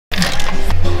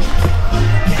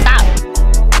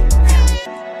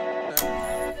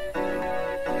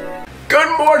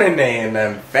morning,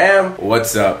 A&M fam.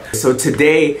 What's up? So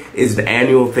today is the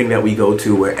annual thing that we go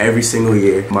to where every single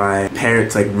year my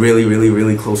parents, like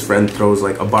really close friend, throws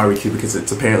like a barbecue because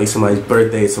it's apparently somebody's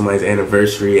birthday, somebody's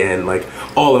anniversary, and like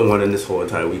all in one in this whole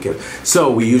entire weekend.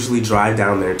 So we usually drive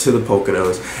down there to the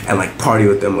Poconos and like party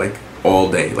with them like all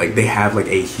day. Like they have like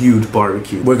a huge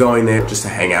barbecue. We're going there just to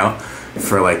hang out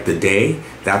for like the day.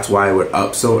 That's why we're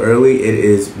up so early. It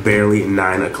is barely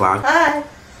 9 o'clock. Hi.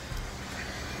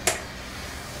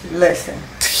 Listen,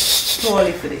 too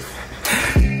early for this.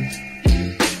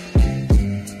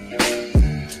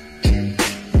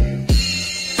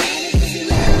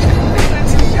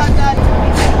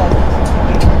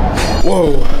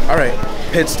 Whoa, all right,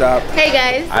 pit stop. Hey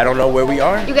guys. I don't know where we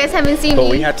are. You guys haven't seen me.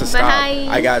 But we had to stop. Hi.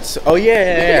 I got, oh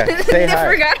yeah. Say hi.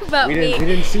 They forgot about me. We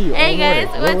didn't see you. Hey guys,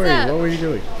 what's up? What were you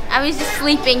doing? I was just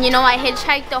sleeping, you know, I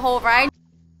hitchhiked the whole ride.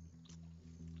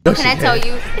 No, Can I tell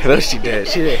you? No, she did.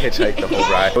 She didn't hitchhike the whole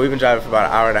ride. We've been driving for about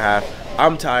an hour and a half.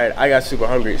 I'm tired. I got super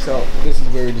hungry. So this is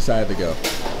where we decided to go.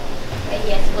 And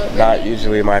guess what? Not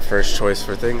usually my first choice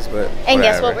for things, but and whatever.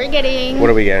 guess what we're getting?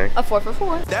 What are we getting? A 4 for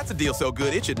 4. That's a deal so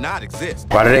good it should not exist.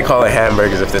 Why do they call it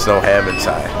hamburgers if there's no ham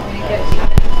inside?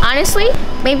 Honestly,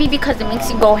 maybe because it makes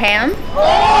you go ham.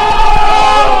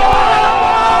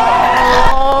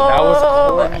 That was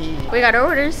corny. We got our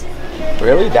orders.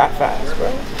 Really? That fast,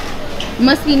 bro?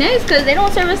 Must be nice because they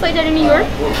don't serve us like that in New York.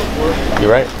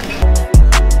 You're right.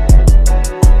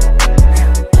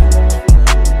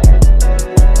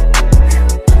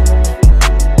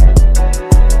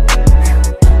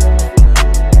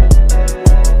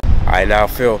 I now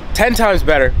feel 10 times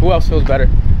better. Who else feels better?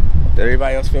 Did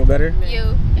everybody else feel better?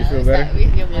 You. You feel better? We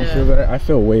feel better. You feel better? I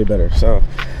feel way better. So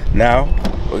now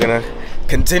we're gonna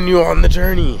continue on the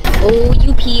journey. Oh,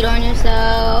 you peed on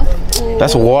yourself. Ooh.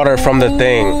 That's water from the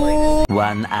thing.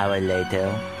 1 hour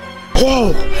later.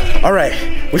 Whoa! All right,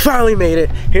 we finally made it.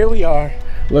 Here we are.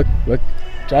 Look,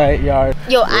 giant yard.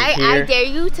 Yo, I dare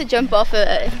you to jump off of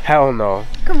it. Hell no.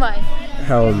 Come on.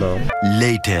 Hell no.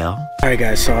 Later. Alright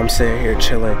guys, so I'm sitting here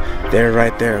chilling. They're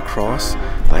right there across.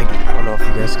 Like, I don't know if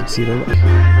you guys can see them.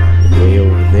 Way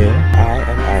over there. I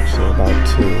am actually about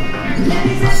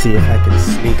to see if I can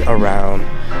sneak around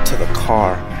to the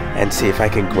car and see if I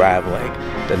can grab like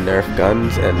the Nerf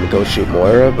guns and go shoot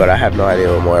Moyra, but I have no idea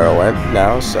where Moyra went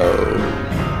now, so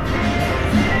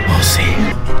we'll see.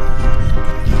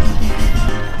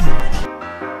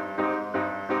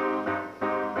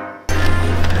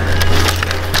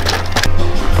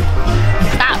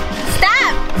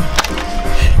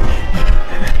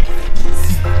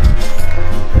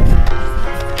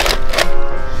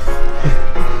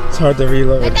 It's hard to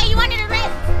reload. I thought you wanted a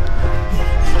rest.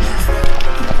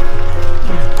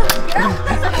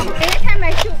 Anytime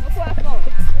I shoot before I fall.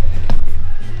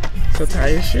 So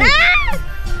tired of shit. Ah!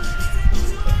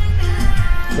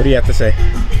 What do you have to say?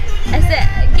 I said,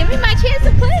 give me my chance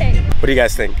to play. What do you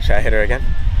guys think? Should I hit her again?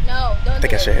 No, don't I think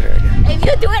do I it. should hit her again. If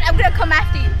you do it, I'm gonna come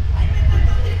after you.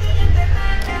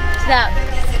 Stop.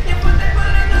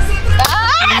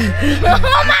 Ah!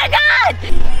 Oh my god!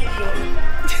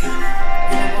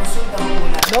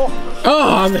 No.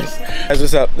 Oh, I missed. Guys,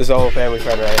 what's up? This is a whole family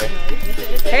friend right here.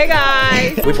 Hey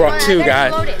guys. We brought two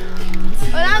guys.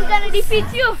 Well, I'm gonna defeat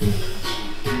you.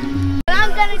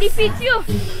 I'm gonna defeat you.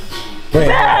 Wait.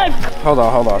 Hold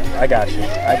on. I got you.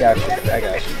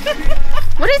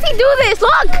 What does he do this?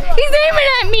 Look, he's aiming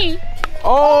at me.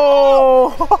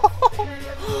 Oh.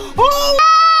 Oh.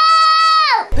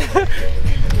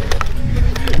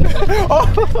 Oh.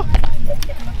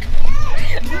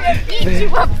 Eat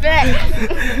you up back.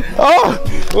 Oh,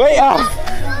 wait. Oh.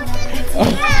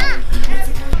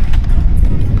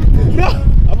 No,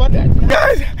 I'm on that.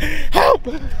 Guys, help.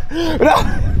 No.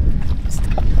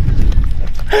 Stop.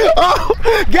 Oh,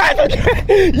 guys,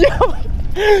 okay.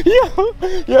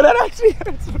 Yo, that actually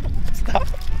hurts. Stop.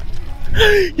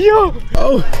 Yo.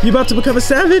 Oh, you about to become a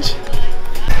savage?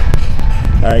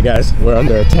 All right, guys, we're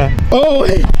under attack. Oh,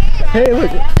 hey,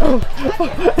 look. Oh.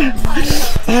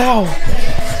 Ow.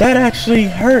 That actually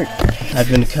hurt. I've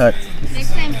been cut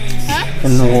Next time, huh?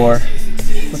 in the war.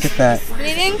 Look at that.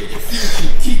 Bleeding?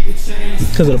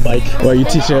 Because of the bike. Well, you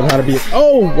teaching him how to be.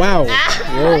 Oh, wow.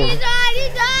 Whoa. He's on.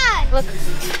 Look.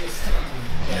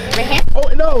 Right here. Oh,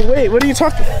 no, wait. What are you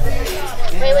talking?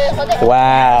 Wait, hold it.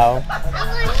 Wow.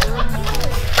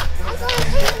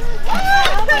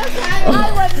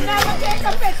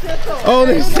 Oh,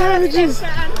 they're savages.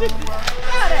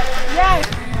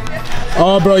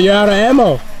 Oh, bro, you're out of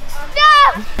ammo.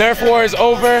 No! Nerf war is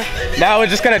over. Now we're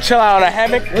just gonna chill out on a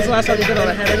hammock. When's the last time you been on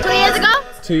a hammock? 2 years ago?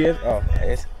 2 years? Oh,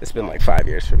 it's been like 5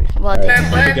 years for me. Well,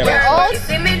 right, we're old.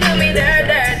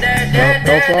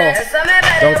 don't fall.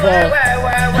 Don't fall.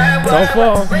 Don't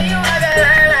fall.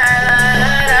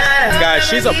 Guys,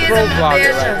 she's a pro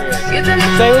vlogger right here.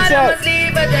 Say what's up.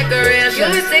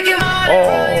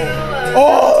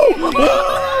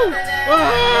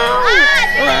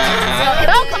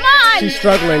 Oh, come on! She's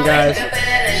struggling, guys.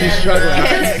 She's struggling.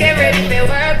 Careful!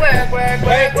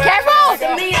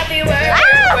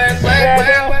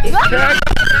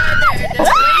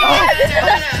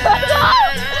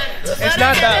 It's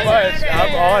not that much.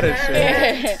 I'm on it,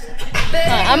 shit.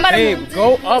 Babe,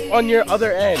 go up on your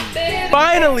other end.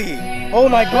 Finally! Oh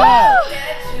my god.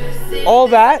 All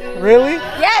that? Really?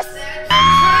 Yes!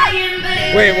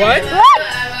 Wait, what? What?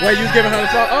 Wait, you was giving her the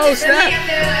phone? Oh, snap!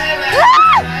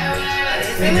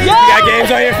 You got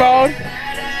games on your phone?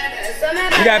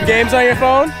 You got games on your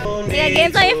phone? You got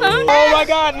games on your phone? Oh my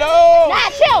god, no! Nah,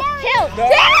 chill. No.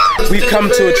 We've come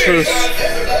to a truce.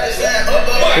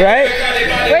 Right?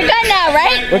 We're good now,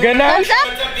 right? We're good now?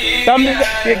 Thumbs up?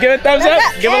 Give it a thumbs up.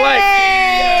 Give a like.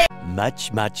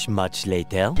 Much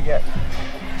later.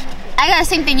 I got the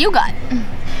same thing you got.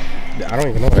 I don't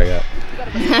even know what I got.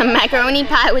 Macaroni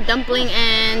pie with dumpling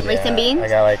and rice and beans. I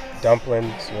got like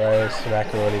dumplings, rice,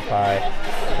 macaroni pie.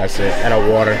 That's it. And a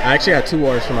water. I actually got 2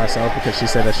 waters for myself because she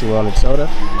said that she wanted soda.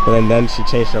 But then she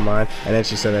changed her mind. And then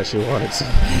she said that she wanted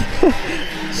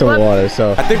some water.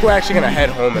 So I think we're actually going to head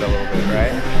home in a little bit,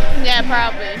 right? Yeah,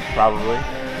 probably. Probably.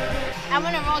 I'm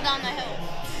going to roll down the hill.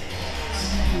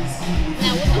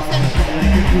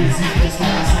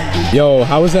 Yo,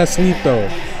 how was that sleep though?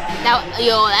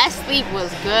 That sleep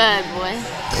was good, boy.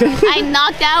 I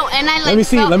knocked out and I like.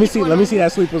 Let me see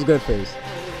that sleep was good face.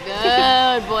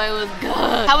 Good, boy, it was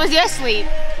good. How was your sleep?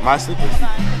 My sleep was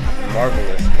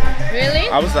marvelous. Really?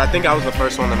 I think I was the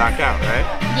first one to knock out, right?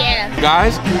 Yeah.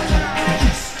 Guys,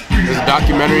 there's a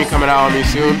documentary coming out on me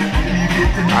soon.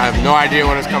 I have no idea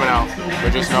when it's coming out,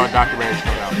 but just know a documentary is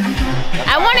coming out.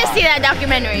 I want to see that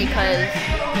documentary because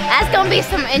that's gonna be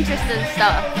some interesting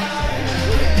stuff.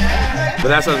 But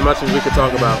that's as much as we could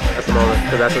talk about at the moment,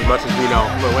 because that's as much as we know,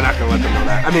 but we're not gonna let them know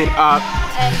that. I mean,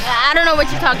 I don't know what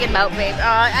you're talking about, babe.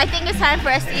 I think it's time for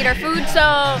us to eat our food,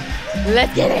 so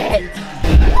let's get it.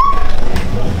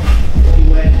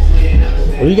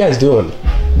 What are you guys doing?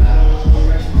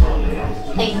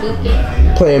 Playing boot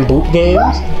games. Playing boot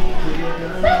games?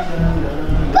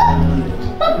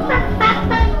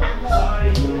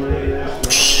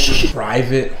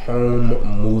 Private home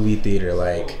movie theater,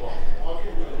 like,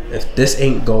 if this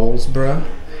ain't goals, bruh,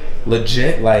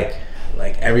 legit, like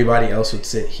everybody else would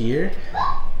sit here,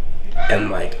 and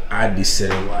like I'd be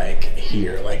sitting like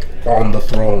here, like on the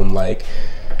throne, like.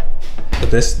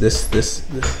 But this.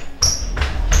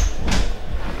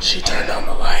 She turned on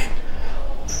the light.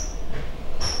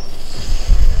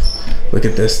 Look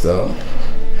at this though.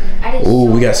 Ooh,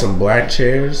 we got some black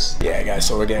chairs. Yeah, guys,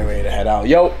 so we're getting ready to head out.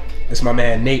 Yo. It's my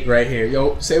man Nate right here.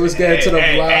 Yo, say what's good to the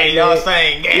vlog. Hey, y'all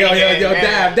saying yo,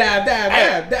 dab.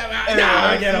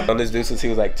 On this dude since he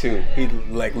was like 2. He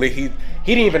didn't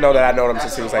even know that I known him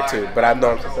since he was like 2, but I've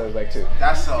known him since I was like 2.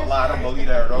 That's a lot. I don't believe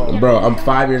that at all. Bro, I'm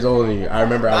 5 years older than you. I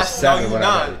remember I was 7 when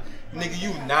I met you. Nigga,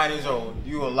 you 9 years old.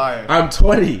 You a liar. I'm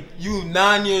 20. You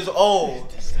 9 years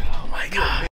old. Oh my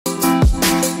god.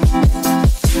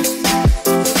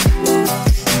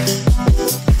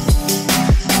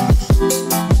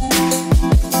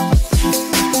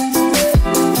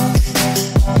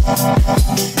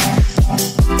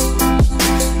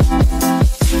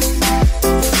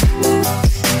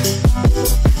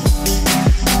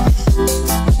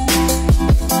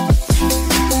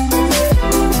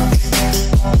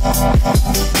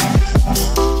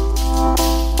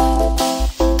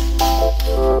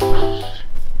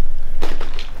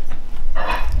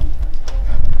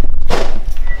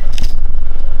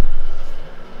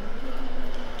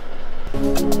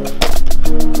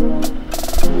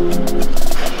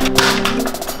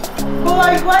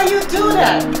 Boy, why you do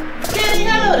that?